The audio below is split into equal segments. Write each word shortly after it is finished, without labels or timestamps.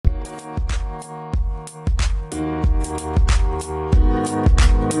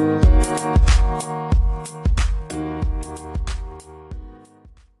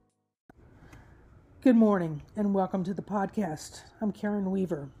Good morning and welcome to the podcast. I'm Karen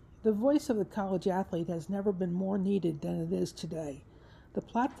Weaver. The voice of the college athlete has never been more needed than it is today. The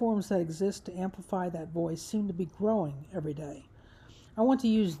platforms that exist to amplify that voice seem to be growing every day. I want to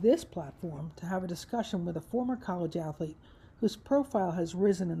use this platform to have a discussion with a former college athlete whose profile has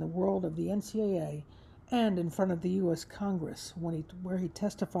risen in the world of the NCAA and in front of the U.S. Congress where he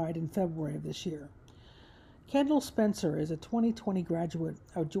testified in February of this year. Kendall Spencer is a 2020 graduate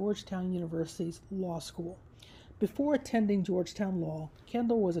of Georgetown University's law school. Before attending Georgetown Law,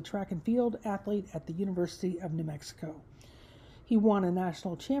 Kendall was a track and field athlete at the University of New Mexico. He won a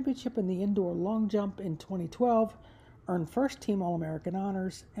national championship in the indoor long jump in 2012, earned first-team All-American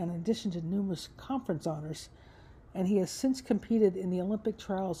honors, and in addition to numerous conference honors, and he has since competed in the Olympic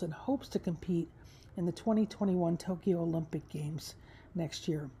trials and hopes to compete in the 2021 Tokyo Olympic Games next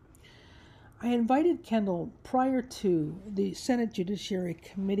year. I invited Kendall prior to the Senate Judiciary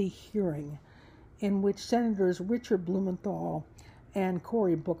Committee hearing in which Senators Richard Blumenthal and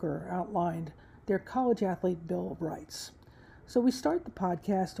Cory Booker outlined their college athlete Bill of Rights. So we start the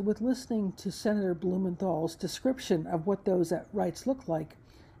podcast with listening to Senator Blumenthal's description of what those rights look like,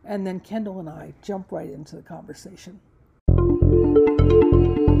 and then Kendall and I jump right into the conversation.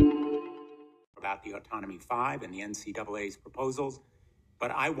 About the Autonomy 5 and the NCAA's proposals,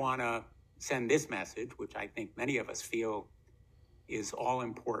 but I want to send this message, which I think many of us feel is all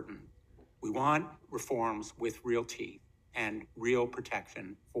important. We want reforms with real teeth and real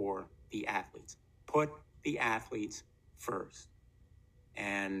protection for the athletes. Put the athletes first.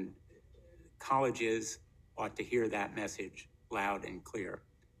 And colleges ought to hear that message loud and clear.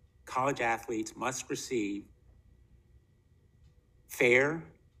 College athletes must receive fair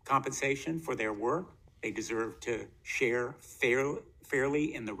compensation for their work. They deserve to share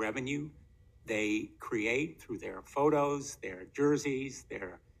fairly in the revenue they create through their photos, their jerseys,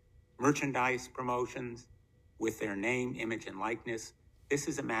 their merchandise promotions with their name, image, and likeness. This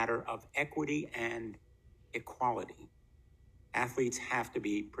is a matter of equity and equality. Athletes have to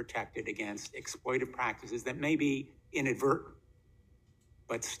be protected against exploitive practices that may be inadvertent,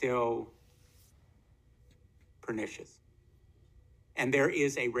 but still pernicious. And there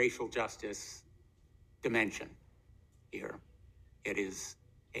is a racial justice dimension here. It is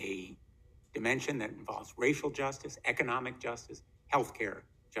a dimension that involves racial justice, economic justice, healthcare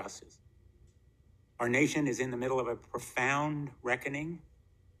justice. Our nation is in the middle of a profound reckoning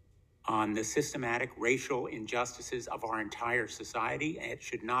on the systematic racial injustices of our entire society, and it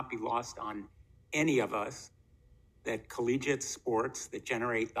should not be lost on any of us that collegiate sports that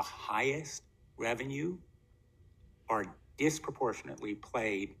generate the highest revenue are disproportionately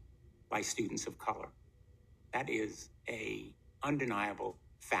played by students of color. That is an undeniable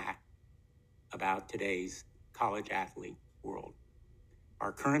fact about today's college athlete world.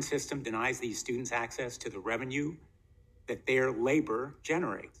 Our current system denies these students access to the revenue that their labor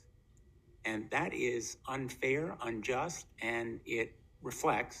generates. And that is unfair, unjust, and it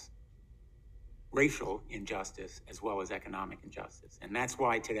reflects racial injustice as well as economic injustice. And that's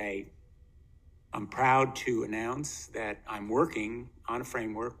why today I'm proud to announce that I'm working on a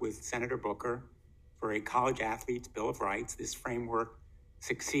framework with Senator Booker for a college athlete's Bill of Rights. This framework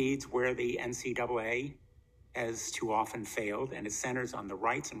succeeds where the NCAA has too often failed, and it centers on the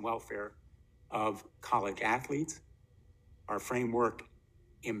rights and welfare of college athletes. Our framework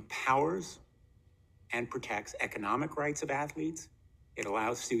empowers and protects economic rights of athletes. It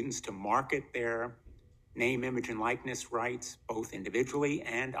allows students to market their name, image, and likeness rights, both individually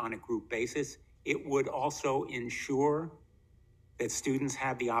and on a group basis. It would also ensure that students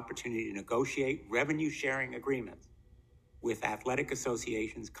have the opportunity to negotiate revenue-sharing agreements with athletic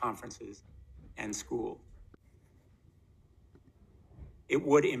associations, conferences, and schools. It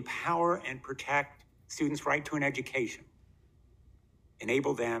would empower and protect students' right to an education,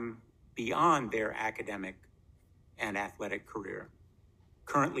 enable them beyond their academic and athletic career.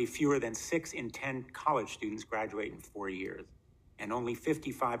 Currently, fewer than 6 in 10 college students graduate in 4 years, and only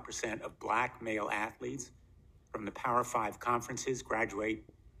 55% of Black male athletes from the Power 5 conferences graduate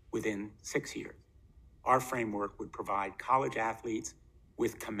within 6 years. Our framework would provide college athletes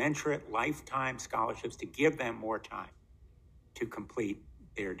with commensurate lifetime scholarships to give them more time to complete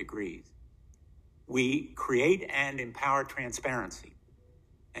their degrees. We create and empower transparency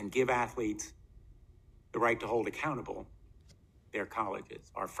and give athletes the right to hold accountable their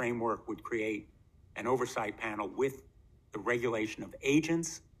colleges. Our framework would create an oversight panel with the regulation of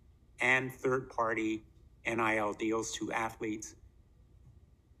agents and third-party NIL deals to athletes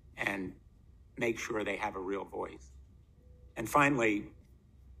and make sure they have a real voice. And finally,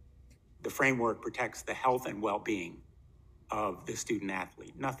 the framework protects the health and well-being of the student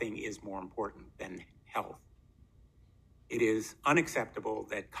athlete. Nothing is more important than health. It is unacceptable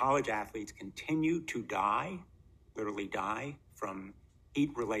that college athletes continue to die, literally die, from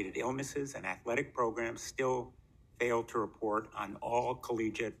heat-related illnesses, and athletic programs still fail to report on all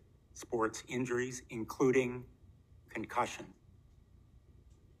collegiate sports injuries, including concussion.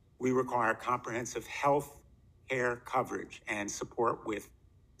 We require comprehensive health care coverage and support with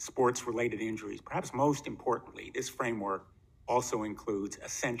sports-related injuries. Perhaps most importantly, this framework also includes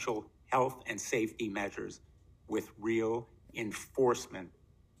essential health and safety measures with real enforcement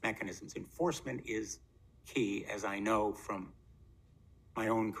mechanisms. Enforcement is key, as I know from my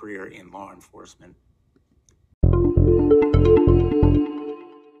own career in law enforcement.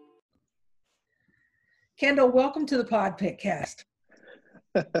 Kendall, welcome to the podcast.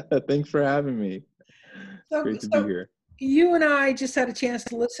 Thanks for having me. It's great to be here. You and I just had a chance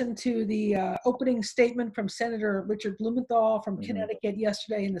to listen to the opening statement from Senator Richard Blumenthal from Connecticut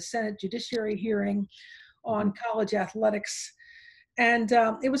yesterday in the Senate Judiciary hearing on college athletics. And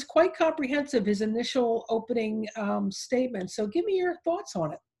it was quite comprehensive, his initial opening statement. So give me your thoughts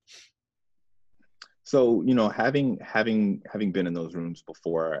on it. So, you know, having been in those rooms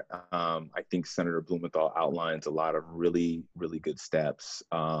before, I think Senator Blumenthal outlines a lot of really, really good steps.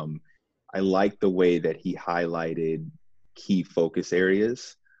 I like the way that he highlighted key focus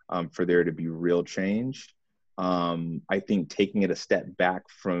areas for there to be real change. I think taking it a step back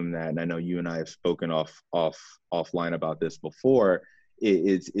from that, and I know you and I have spoken offline about this before,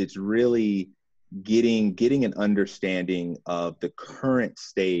 it's really getting an understanding of the current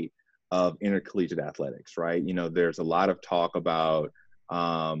state of intercollegiate athletics, right? You know, there's a lot of talk about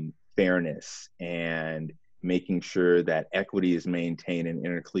fairness and making sure that equity is maintained in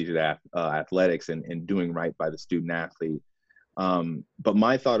intercollegiate athletics and doing right by the student athlete. But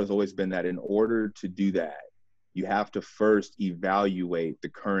my thought has always been that in order to do that, you have to first evaluate the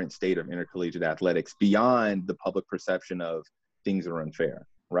current state of intercollegiate athletics beyond the public perception of things are unfair,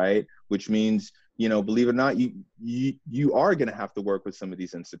 right? Which means, you know, believe it or not, you are going to have to work with some of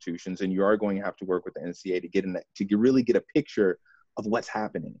these institutions, and you are going to have to work with the NCAA to really get a picture of what's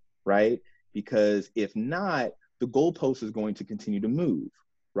happening, right? Because if not, the goalpost is going to continue to move,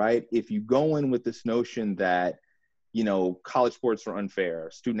 right? If you go in with this notion that, you know, college sports are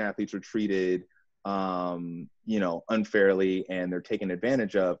unfair, student athletes are treated, you know, unfairly, and they're taken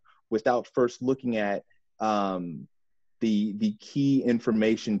advantage of, without first looking at the key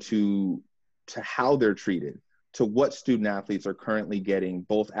information to how they're treated, to what student athletes are currently getting,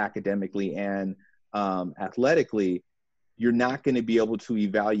 both academically and athletically, you're not going to be able to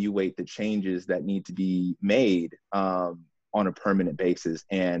evaluate the changes that need to be made on a permanent basis.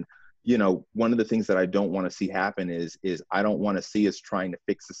 And, you know, one of the things that I don't want to see happen is I don't want to see us trying to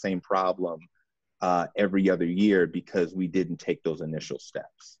fix the same problem every other year because we didn't take those initial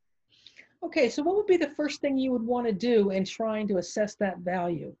steps. Okay, so what would be the first thing you would want to do in trying to assess that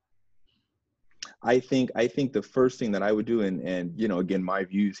value? I think the first thing that I would do, and you know, again, my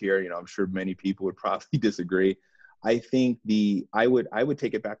views here, you know, I'm sure many people would probably disagree. I think I would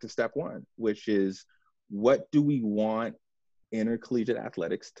take it back to step one, which is, what do we want intercollegiate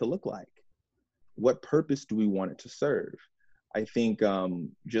athletics to look like? What purpose do we want it to serve? I think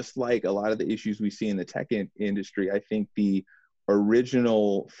just like a lot of the issues we see in the tech industry, I think the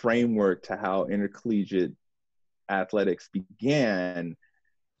original framework to how intercollegiate athletics began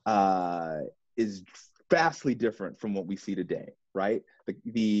is vastly different from what we see today, right?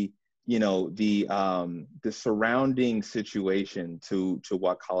 The surrounding situation to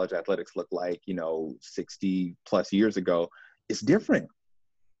what college athletics looked like, you know, 60 plus years ago is different.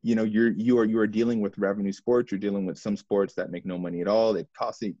 You know, you are dealing with revenue sports. You're dealing with some sports that make no money at all. They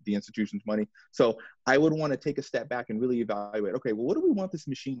cost the institutions money. So I would want to take a step back and really evaluate, okay, well, what do we want this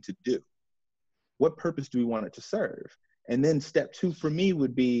machine to do? What purpose do we want it to serve? And then step two for me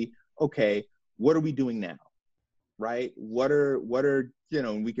would be, okay, what are we doing now? Right? What are, you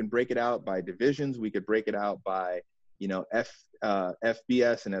know, we can break it out by divisions. We could break it out by, you know,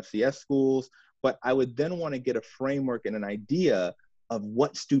 FBS and FCS schools. But I would then want to get a framework and an idea of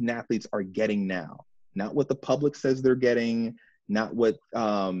what student athletes are getting now, not what the public says they're getting, not what,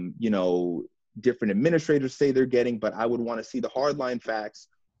 you know, different administrators say they're getting, but I would want to see the hardline facts.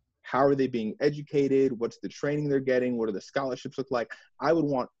 How are they being educated? What's the training they're getting? What do the scholarships look like? I would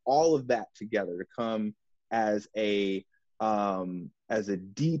want all of that together to come as a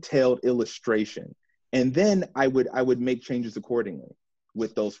detailed illustration. And then I would make changes accordingly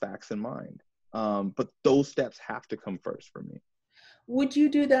with those facts in mind. But those steps have to come first for me. Would you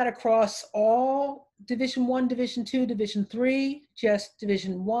do that across all Division I, Division II, Division III, just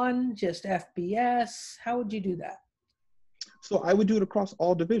Division I, just FBS? How would you do that? So I would do it across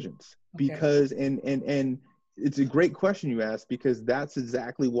all divisions, because, and it's a great question you asked, because that's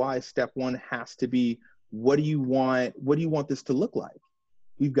exactly why step one has to be, what do you want this to look like?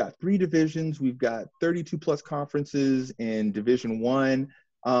 We've got 3 divisions, we've got 32 plus conferences in Division One.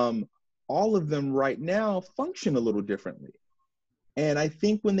 All of them right now function a little differently. And I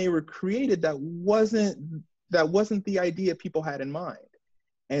think when they were created, that wasn't the idea people had in mind.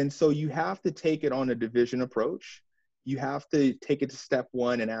 And so you have to take it on a division approach. You have to take it to step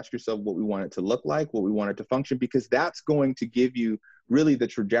one and ask yourself what we want it to look like, what we want it to function, because that's going to give you really the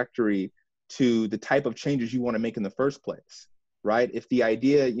trajectory to the type of changes you want to make in the first place, right? If the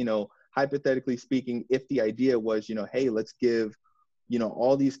idea, you know, hypothetically speaking, if the idea was, you know, hey, let's give, you know,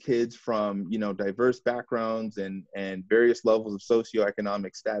 all these kids from, you know, diverse backgrounds and various levels of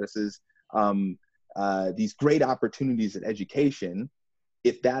socioeconomic statuses, these great opportunities in education,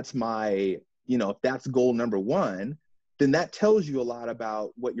 if that's my, you know, if that's goal number one, then that tells you a lot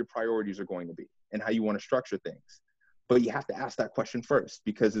about what your priorities are going to be and how you want to structure things. But you have to ask that question first,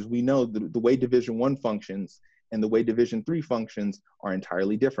 because as we know, the way Division One functions and the way Division Three functions are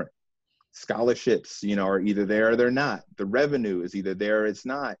entirely different. Scholarships, you know, are either there or they're not. The revenue is either there or it's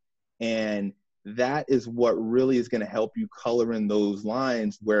not. And that is what really is going to help you color in those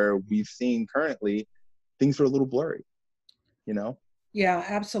lines where we've seen currently things are a little blurry, you know? Yeah,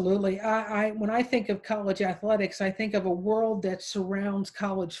 absolutely. When I think of college athletics, I think of a world that surrounds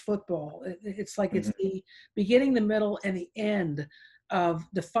college football. It's like it's the beginning, the middle, and the end of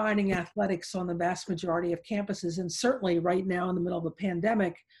defining athletics on the vast majority of campuses. And certainly right now in the middle of a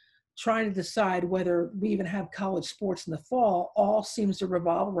pandemic, trying to decide whether we even have college sports in the fall, all seems to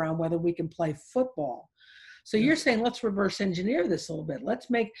revolve around whether we can play football. So you're saying, let's reverse engineer this a little bit.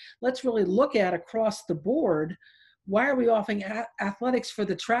 Let's really look at across the board, why are we offering athletics for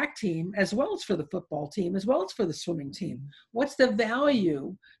the track team as well as for the football team, as well as for the swimming team? What's the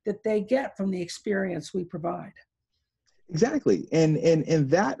value that they get from the experience we provide? Exactly. And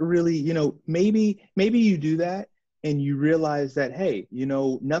that really, you know, maybe you do that and you realize that, hey, you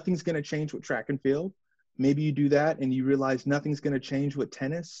know, nothing's going to change with track and field. Maybe you do that and you realize nothing's going to change with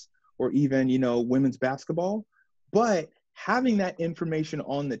tennis or even, you know, women's basketball. But having that information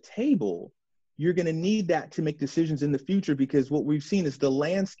on the table, you're going to need that to make decisions in the future, because what we've seen is the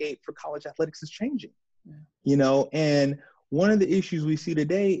landscape for college athletics is changing, you know, and one of the issues we see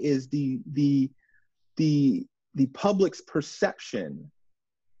today is the public's perception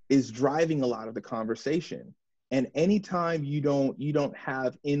is driving a lot of the conversation. And anytime you don't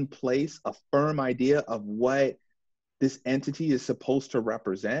have in place a firm idea of what this entity is supposed to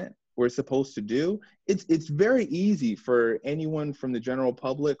represent or is supposed to do, it's very easy for anyone from the general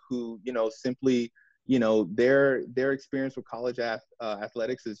public who, you know, simply, you know, their experience with college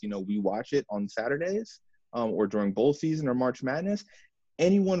athletics is, you know, we watch it on Saturdays or during bowl season or March Madness.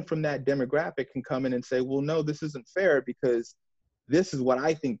 Anyone from that demographic can come in and say, well, no, this isn't fair because this is what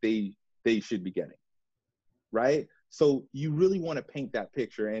I think they should be getting, right? So you really want to paint that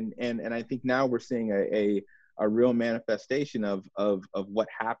picture. And I think now we're seeing a real manifestation of what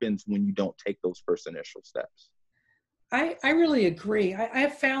happens when you don't take those first initial steps. I really agree. I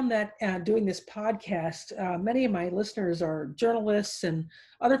have found that doing this podcast, many of my listeners are journalists and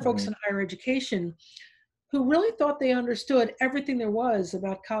other folks in higher education who really thought they understood everything there was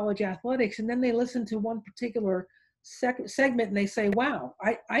about college athletics. And then they listen to one particular segment and they say, wow,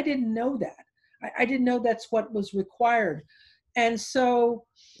 I didn't know that. I didn't know that's what was required. And so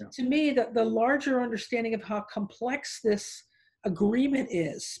to me, the larger understanding of how complex this agreement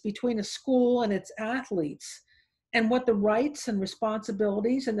is between a school and its athletes, and what the rights and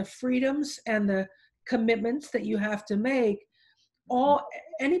responsibilities and the freedoms and the commitments that you have to make,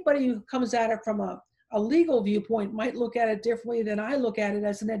 anybody who comes at it from a legal viewpoint might look at it differently than I look at it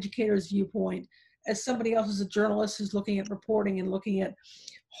as an educator's viewpoint, as somebody else as a journalist who's looking at reporting and looking at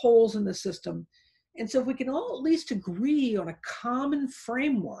holes in the system. And so if we can all at least agree on a common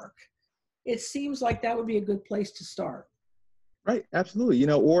framework, it seems like that would be a good place to start. Right, absolutely. You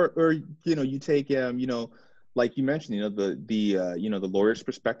know, or you know, you take you know, like you mentioned, you know, the you know, the lawyer's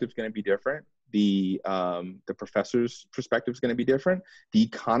perspective is going to be different. The professor's perspective is going to be different. The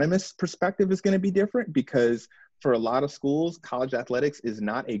economist's perspective is going to be different, because for a lot of schools, college athletics is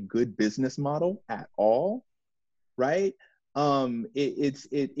not a good business model at all, right?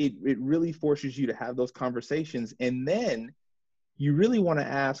 It really forces you to have those conversations, and then you really want to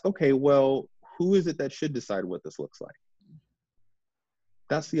ask, okay, well, who is it that should decide what this looks like?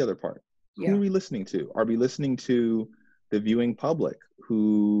 That's the other part. Who are we listening to? Are we listening to the viewing public,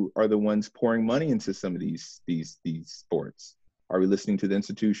 who are the ones pouring money into some of these sports? Are we listening to the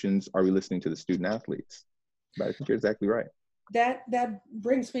institutions? Are we listening to the student athletes? But I think you're exactly right. that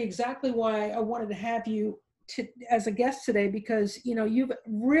brings me exactly why I wanted to have you as a guest today, because you've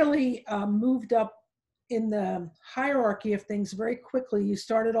really moved up in the hierarchy of things very quickly. You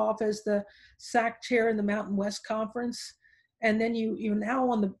started off as the SAC chair in the Mountain West Conference, and then you're now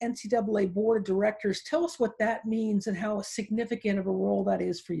on the NCAA Board of Directors. Tell us what that means and how significant of a role that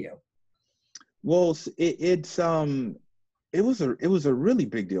is for you. Well, it was a really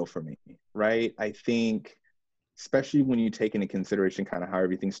big deal for me, right? I think, especially when you take into consideration kind of how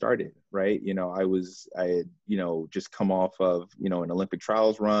everything started, right? I had just come off of, an Olympic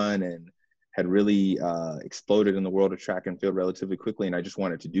trials run and had really exploded in the world of track and field relatively quickly. And I just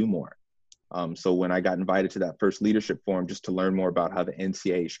wanted to do more. So when I got invited to that first leadership forum, just to learn more about how the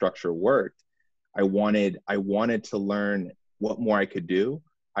NCAA structure worked, I wanted to learn what more I could do.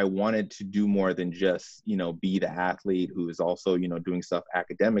 I wanted to do more than just, be the athlete who is also, doing stuff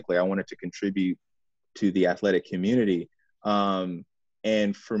academically. I wanted to contribute to the athletic community.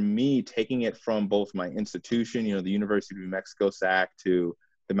 And for me, taking it from both my institution, the University of New Mexico SAC, to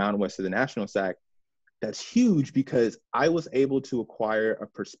the Mountain West of the National SAC, that's huge because I was able to acquire a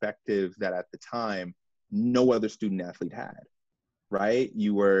perspective that at the time, no other student athlete had, right?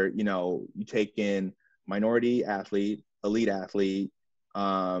 You take in minority athlete, elite athlete,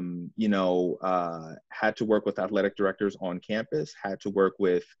 had to work with athletic directors on campus, had to work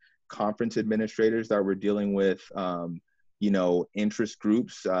with conference administrators that were dealing with, interest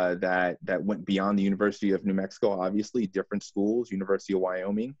groups that went beyond the University of New Mexico, obviously different schools, University of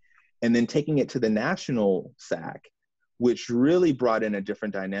Wyoming, and then taking it to the national SAC, which really brought in a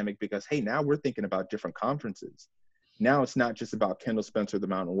different dynamic because, hey, now we're thinking about different conferences. Now it's not just about Kendall Spencer, the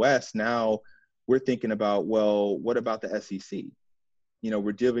Mountain West. Now we're thinking about, well, what about the SEC?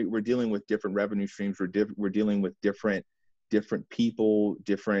 We're dealing with different revenue streams. We're dealing with different people,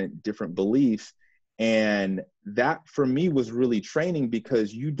 different beliefs. And that for me was really training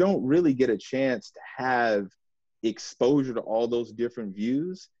because you don't really get a chance to have exposure to all those different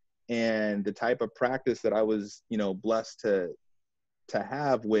views. And the type of practice that I was, blessed to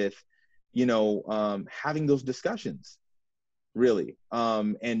have with, having those discussions, really,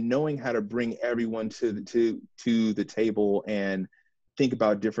 and knowing how to bring everyone to the table and think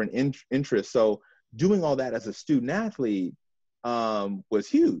about different interests. So doing all that as a student athlete was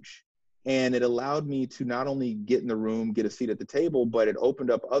huge. And it allowed me to not only get in the room, get a seat at the table, but it opened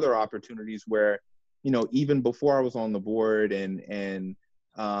up other opportunities where, even before I was on the board and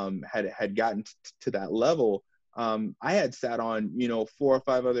had gotten to that level, I had sat on, 4 or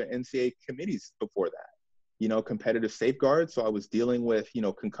 5 other NCAA committees before that, competitive safeguards. So I was dealing with,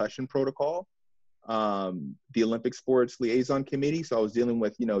 concussion protocol, the Olympic Sports Liaison Committee. So I was dealing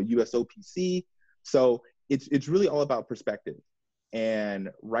with, USOPC. So it's really all about perspective. And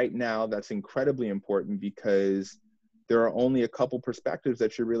right now that's incredibly important because there are only a couple perspectives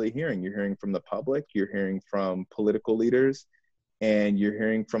that you're really hearing. You're hearing from the public, you're hearing from political leaders, and you're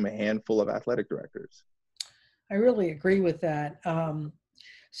hearing from a handful of athletic directors. I really agree with that.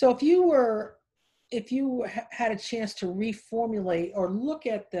 So if you had a chance to reformulate or look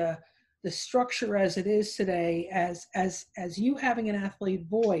at the structure as it is today, as you having an athlete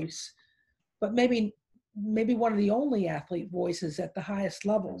voice, but maybe one of the only athlete voices at the highest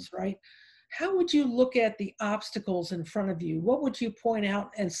levels, right? How would you look at the obstacles in front of you? What would you point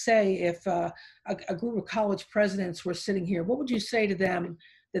out and say if a group of college presidents were sitting here? What would you say to them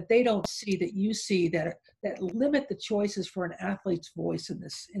that they don't see that you see that limit the choices for an athlete's voice in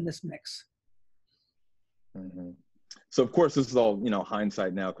this mix? Mm-hmm. So of course this is all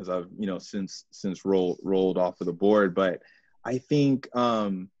hindsight now because I've since rolled off of the board, but I think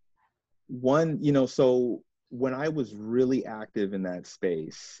so when I was really active in that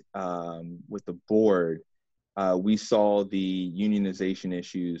space with the board, we saw the unionization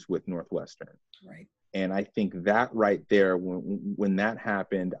issues with Northwestern. Right. And I think that right there, when that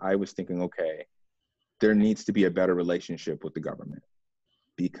happened, I was thinking, okay, there needs to be a better relationship with the government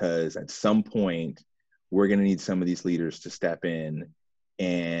because at some point we're going to need some of these leaders to step in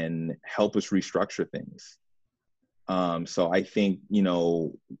and help us restructure things. So I think,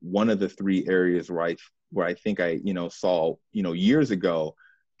 one of the 3 areas where I think I saw, years ago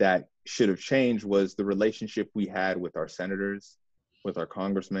that should have changed was the relationship we had with our senators, with our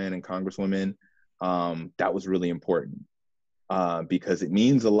congressmen and congresswomen. That was really important because it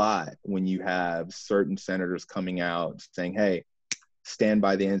means a lot when you have certain senators coming out saying, hey, stand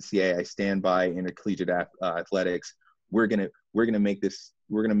by the NCAA, I stand by intercollegiate athletics. We're going to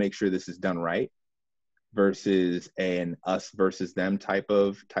make sure this is done right. Versus an us versus them type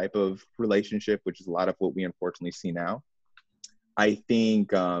of relationship, which is a lot of what we unfortunately see now. I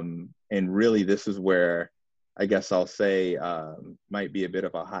think, and really this is where, I guess I'll say might be a bit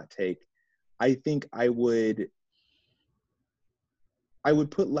of a hot take. I think I would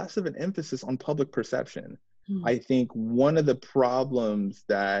put less of an emphasis on public perception. I think one of the problems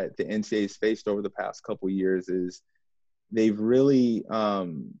that the NCAA has faced over the past couple of years is they've really,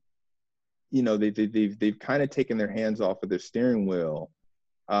 they've kind of taken their hands off of their steering wheel,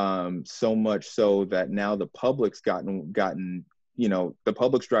 so much so that now the public's gotten, the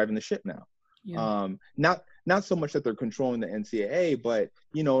public's driving the ship now. Yeah. Not so much that they're controlling the NCAA, but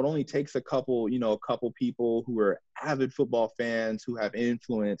it only takes a couple people who are avid football fans who have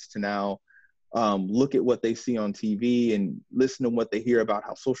influence to now look at what they see on TV and listen to what they hear about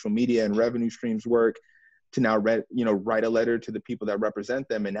how social media and revenue streams work, to now write a letter to the people that represent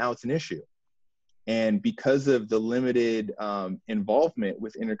them, and now it's an issue. And because of the limited involvement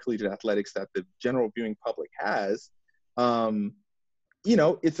with intercollegiate athletics that the general viewing public has,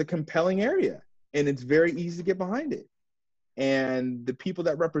 it's a compelling area, and it's very easy to get behind it. And the people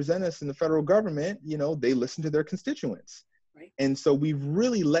that represent us in the federal government, they listen to their constituents. Right. And so we've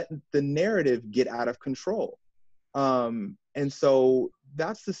really let the narrative get out of control. And so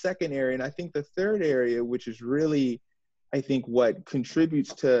that's the second area. And I think the third area, which is really, I think, what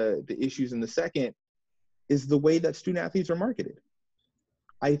contributes to the issues in the second, is the way that student athletes are marketed.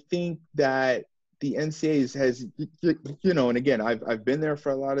 I think that the NCAA has, and again, I've been there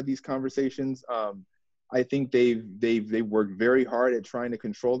for a lot of these conversations. I think they've worked very hard at trying to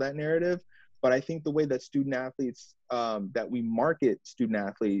control that narrative. But I think the way that student athletes, that we market student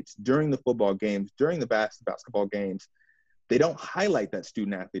athletes during the football games, during the basketball games, they don't highlight that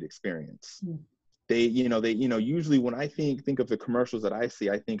student athlete experience. They usually when I think of the commercials that I see,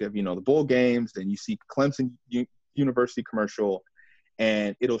 I think of, the bowl games, then you see Clemson University commercial,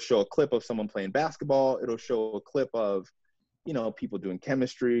 and it'll show a clip of someone playing basketball. It'll show a clip of, people doing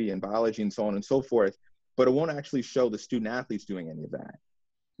chemistry and biology and so on and so forth, but it won't actually show the student athletes doing any of that,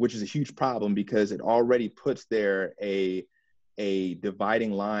 which is a huge problem because it already puts there a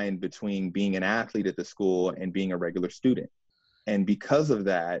dividing line between being an athlete at the school and being a regular student. And because of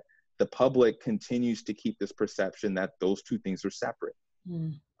that, the public continues to keep this perception that those two things are separate.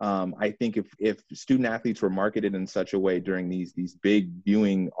 I think if student athletes were marketed in such a way during these big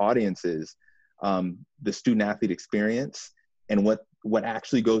viewing audiences, the student athlete experience and what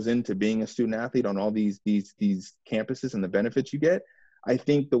actually goes into being a student athlete on all these campuses and the benefits you get, I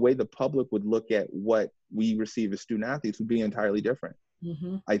think the way the public would look at what we receive as student athletes would be entirely different.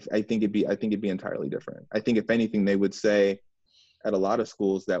 I think it'd be entirely different. I think if anything, they would say at a lot of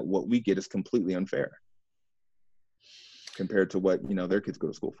schools that what we get is completely unfair compared to what their kids go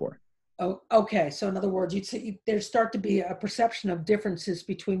to school for. Oh, okay. So in other words, you'd say there start to be a perception of differences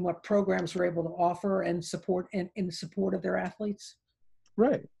between what programs are able to offer and support in support of their athletes.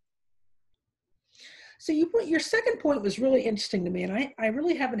 Right. So your second point was really interesting to me, and I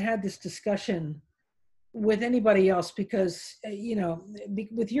really haven't had this discussion with anybody else because,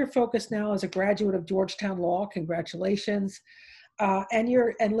 with your focus now as a graduate of Georgetown Law, congratulations. And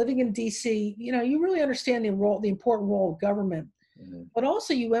living in DC, you really understand the important role of government, but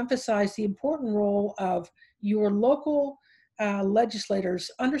also you emphasize the important role of your local legislators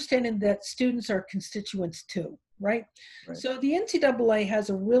understanding that students are constituents too, right? So the NCAA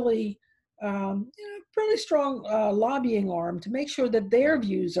has a really pretty strong lobbying arm to make sure that their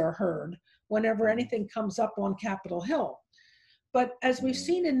views are heard whenever anything comes up on Capitol Hill. But as we've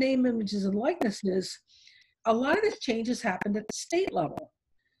seen in name, images, and likenesses, a lot of this change has happened at the state level.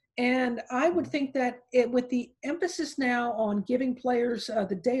 And I would think that with the emphasis now on giving players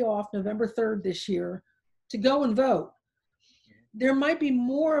the day off November 3rd this year to go and vote, there might be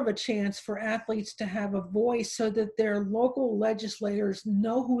more of a chance for athletes to have a voice so that their local legislators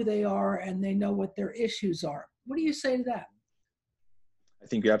know who they are and they know what their issues are. What do you say to that? I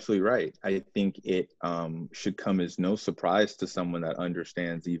think you're absolutely right. I think it should come as no surprise to someone that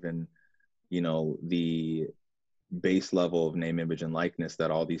understands even the base level of name, image, and likeness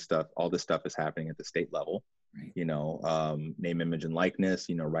that all this stuff is happening at the state level. Right. Name, image, and likeness,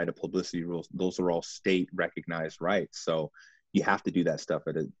 right of publicity rules, those are all state recognized rights. So you have to do that stuff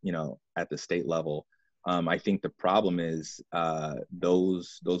at the state level. I think the problem is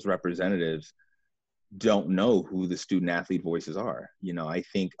those representatives don't know who the student athlete voices are. I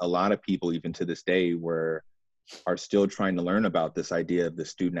think a lot of people, even to this day, are still trying to learn about this idea of the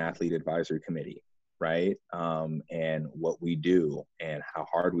Student Athlete Advisory Committee, right? And what we do and how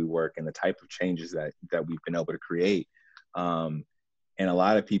hard we work and the type of changes that we've been able to create. And a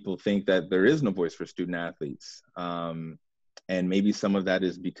lot of people think that there is no voice for student athletes. And maybe some of that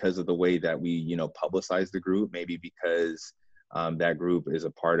is because of the way that we, publicize the group, maybe because That group is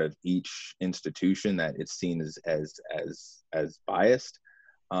a part of each institution that it's seen as biased.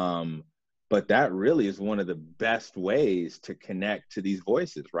 But that really is one of the best ways to connect to these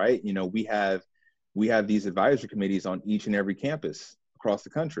voices, right? You know, we have these advisory committees on each and every campus across the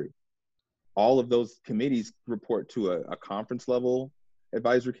country. All of those committees report to a conference level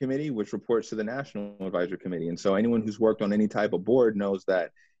advisory committee, which reports to the national advisory committee. And so anyone who's worked on any type of board knows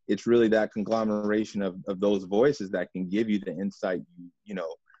that it's really that conglomeration of those voices that can give you the insight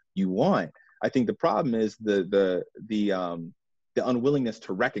you want. I think the problem is the unwillingness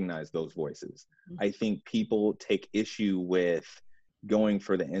to recognize those voices. I think people take issue with going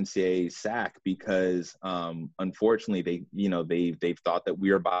for the NCAA SAC because unfortunately they've thought that we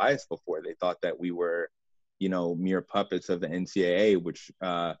are biased before. They thought that we were, mere puppets of the NCAA, which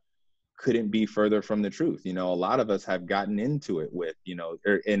couldn't be further from the truth. A lot of us have gotten into it with,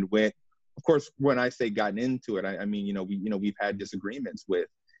 of course, when I say gotten into it, I mean, we've had disagreements with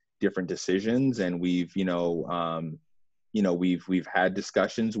different decisions, and we've had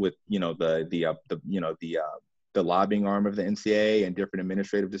discussions with, the lobbying arm of the NCAA and different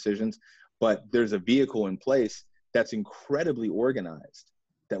administrative decisions, but there's a vehicle in place that's incredibly organized,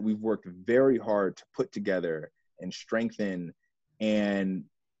 that we've worked very hard to put together and strengthen. And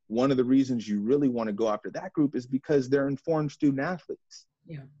one of the reasons you really want to go after that group is because they're informed student athletes,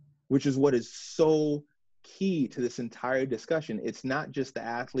 which is what is so key to this entire discussion. It's not just the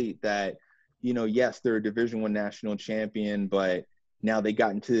athlete that, yes, they're a Division I national champion, but now they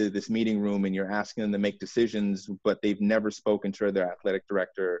got into this meeting room and you're asking them to make decisions, but they've never spoken to their athletic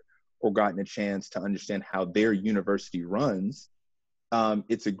director or gotten a chance to understand how their university runs.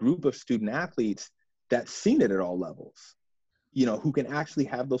 It's a group of student athletes that's seen it at all levels, who can actually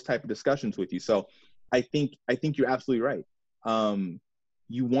have those type of discussions with you. So I think you're absolutely right.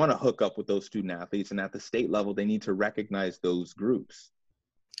 You want to hook up with those student athletes, and at the state level, they need to recognize those groups.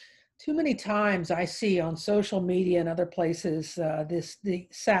 Too many times I see on social media and other places, the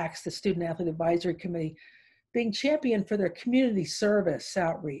SACs, the Student Athlete Advisory Committee, being championed for their community service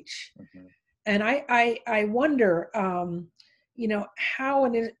outreach. Mm-hmm. And I wonder, how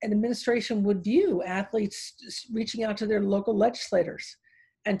an administration would view athletes reaching out to their local legislators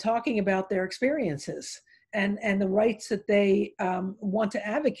and talking about their experiences and the rights that they want to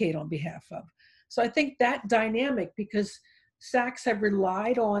advocate on behalf of. So I think that dynamic, because SACs have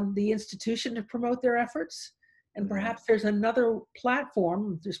relied on the institution to promote their efforts, and perhaps there's another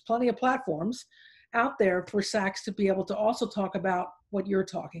platform, there's plenty of platforms out there for SACs to be able to also talk about what you're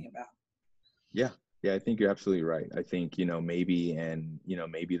talking about. Yeah, I think you're absolutely right. I think, maybe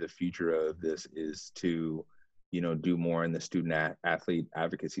the future of this is to, do more in the student athlete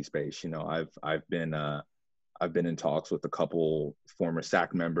advocacy space. I've been in talks with a couple former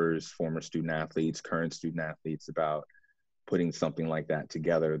SAC members, former student athletes, current student athletes about putting something like that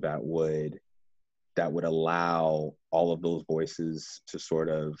together that would allow all of those voices to sort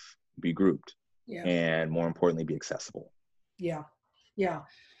of be grouped, and more importantly, be accessible. Yeah.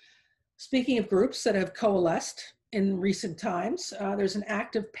 Speaking of groups that have coalesced in recent times, there's an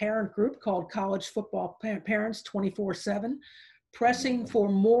active parent group called College Football Parents 24/7, pressing for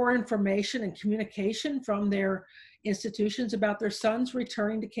more information and communication from their institutions about their sons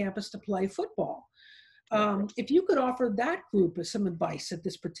returning to campus to play football. If you could offer that group some advice at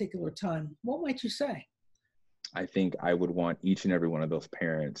this particular time, what might you say? I think I would want each and every one of those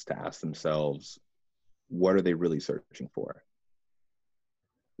parents to ask themselves, what are they really searching for?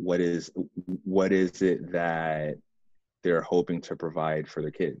 What is it that they're hoping to provide for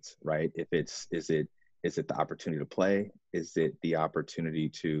their kids, right? Is it the opportunity to play? Is it the opportunity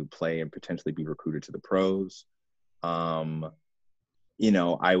to play and potentially be recruited to the pros? I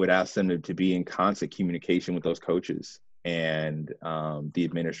would ask them to be in constant communication with those coaches and the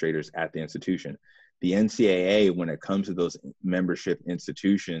administrators at the institution. The NCAA, when it comes to those membership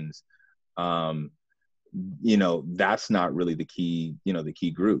institutions, that's not really the key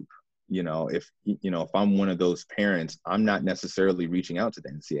group. If I'm one of those parents, I'm not necessarily reaching out to the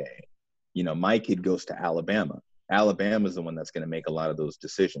NCAA. My kid goes to Alabama. Alabama's the one that's going to make a lot of those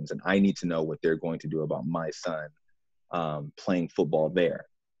decisions, and I need to know what they're going to do about my son playing football there,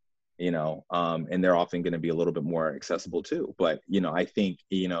 and they're often going to be a little bit more accessible too. But, I think,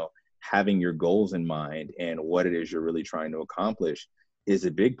 having your goals in mind and what it is you're really trying to accomplish is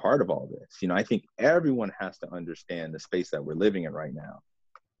a big part of all this. I think everyone has to understand the space that we're living in right now.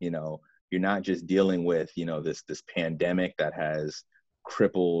 You're not just dealing with, this pandemic that has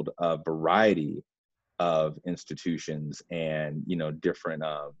crippled a variety of institutions and, different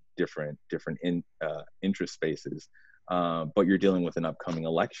interest spaces. But you're dealing with an upcoming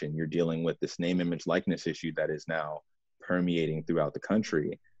election. You're dealing with this name, image, likeness issue that is now permeating throughout the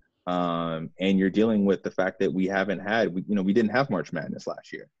country. And you're dealing with the fact that we didn't have March Madness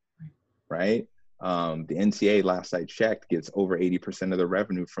last year, right? The NCAA, last I checked, gets over 80% of the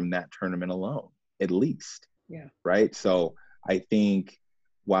revenue from that tournament alone, at least. Yeah. Right. So I think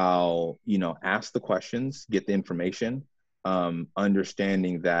while, ask the questions, get the information,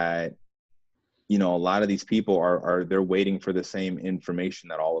 understanding that, a lot of these people they're waiting for the same information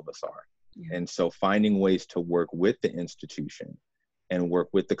that all of us are. Yeah. And so finding ways to work with the institution and work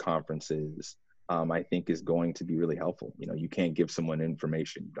with the conferences, I think is going to be really helpful. You can't give someone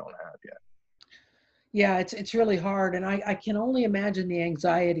information you don't have yet. Yeah, it's really hard. And I can only imagine the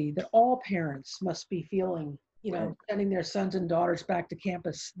anxiety that all parents must be feeling, Right. sending their sons and daughters back to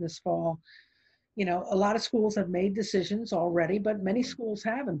campus this fall. A lot of schools have made decisions already, but many schools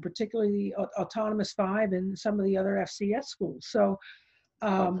haven't, particularly the Autonomous 5 and some of the other FCS schools. So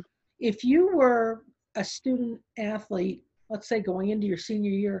if you were a student athlete, let's say going into your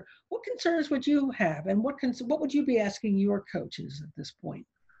senior year, what concerns would you have? And what would you be asking your coaches at this point?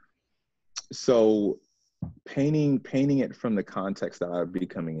 So painting it from the context that I would be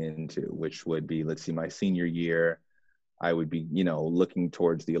coming into, which would be, let's see, my senior year, I would be, looking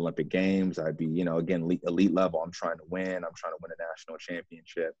towards the Olympic Games. I'd be, again, elite level. I'm trying to win. I'm trying to win a national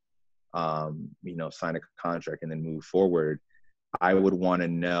championship, sign a contract and then move forward. I would want to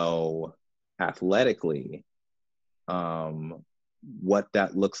know athletically what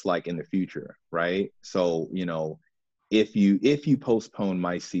that looks like in the future, right? So, if you postpone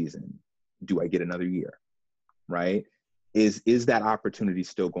my season, do I get another year, right? Is that opportunity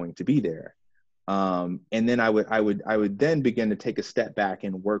still going to be there? And then I would then begin to take a step back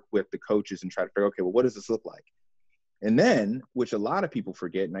and work with the coaches and try to figure, okay, well, what does this look like? And then, which a lot of people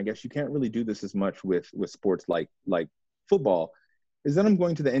forget, and I guess you can't really do this as much with sports like football, is that I'm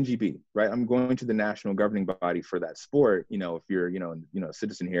going to the NGB, right? I'm going to the national governing body for that sport. If you're, a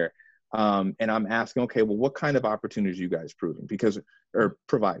citizen here, and I'm asking, okay, well, what kind of opportunities are you guys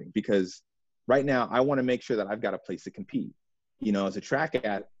providing? Because right now, I want to make sure that I've got a place to compete. As a track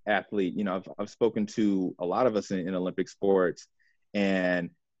athlete, I've spoken to a lot of us in Olympic sports, and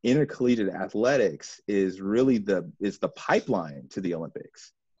intercollegiate athletics is really the pipeline to the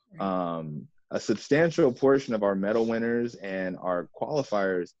Olympics. A substantial portion of our medal winners and our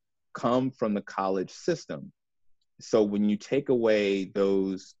qualifiers come from the college system. So when you take away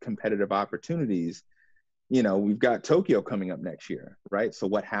those competitive opportunities, we've got Tokyo coming up next year, right? So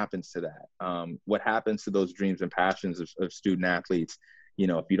what happens to that? What happens to those dreams and passions of student athletes,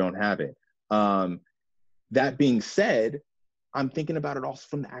 if you don't have it? That being said, I'm thinking about it also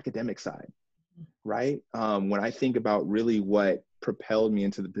from the academic side, right? When I think about really what propelled me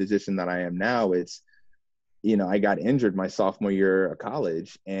into the position that I am now, it's, I got injured my sophomore year of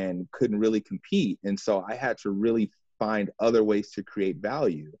college and couldn't really compete. And so I had to really find other ways to create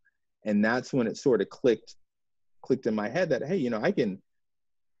value. And that's when it sort of clicked in my head that, hey,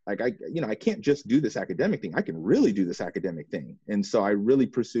 I can't just do this academic thing. I can really do this academic thing. And so I really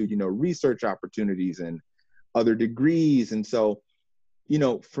pursued, research opportunities and other degrees. And so,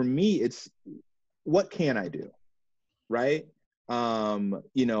 for me, it's what can I do? Right.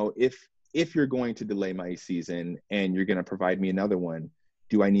 If you're going to delay my season and you're going to provide me another one,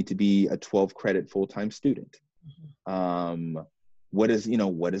 do I need to be a 12 credit full-time student? What does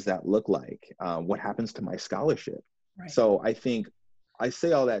that look like? What happens to my scholarship? Right. So I think I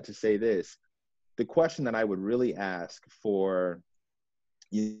say all that to say this, the question that I would really ask for,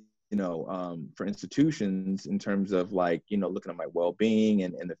 for institutions in terms of looking at my well-being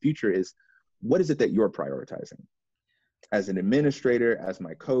and the future is, what is it that you're prioritizing? As an administrator, as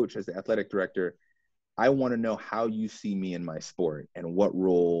my coach, as the athletic director, I want to know how you see me in my sport and what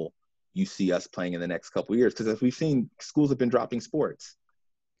role you see us playing in the next couple of years. Because as we've seen, schools have been dropping sports,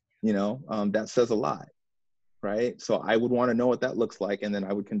 that says a lot, right? So I would want to know what that looks like, and then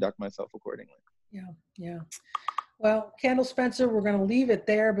I would conduct myself accordingly. Yeah. Well, Kendall Spencer, we're going to leave it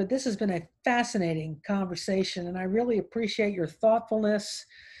there, but this has been a fascinating conversation, and I really appreciate your thoughtfulness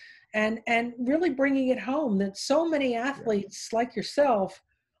and really bringing it home that so many athletes like yourself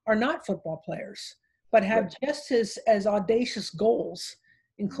are not football players, but have just as audacious goals,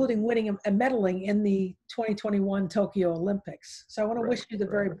 including winning and medaling in the 2021 Tokyo Olympics. So I want to wish you the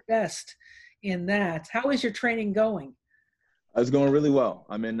very best in that. How is your training going? It's going really well.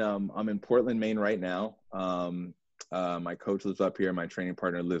 I'm in Portland, Maine right now. My coach lives up here. My training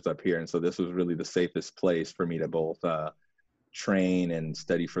partner lives up here. And so this was really the safest place for me to both train and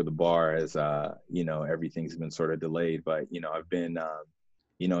study for the bar as, everything's been sort of delayed. But, I've been,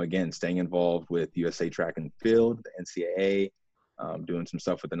 again, staying involved with USA Track and Field, the NCAA, doing some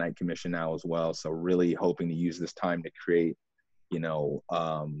stuff with the Knight Commission now as well. So really hoping to use this time to create,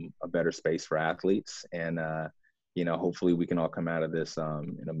 a better space for athletes. And, hopefully we can all come out of this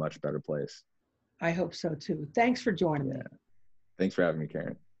in a much better place. I hope so too. Thanks for joining me. Thanks for having me,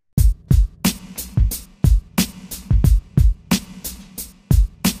 Karen.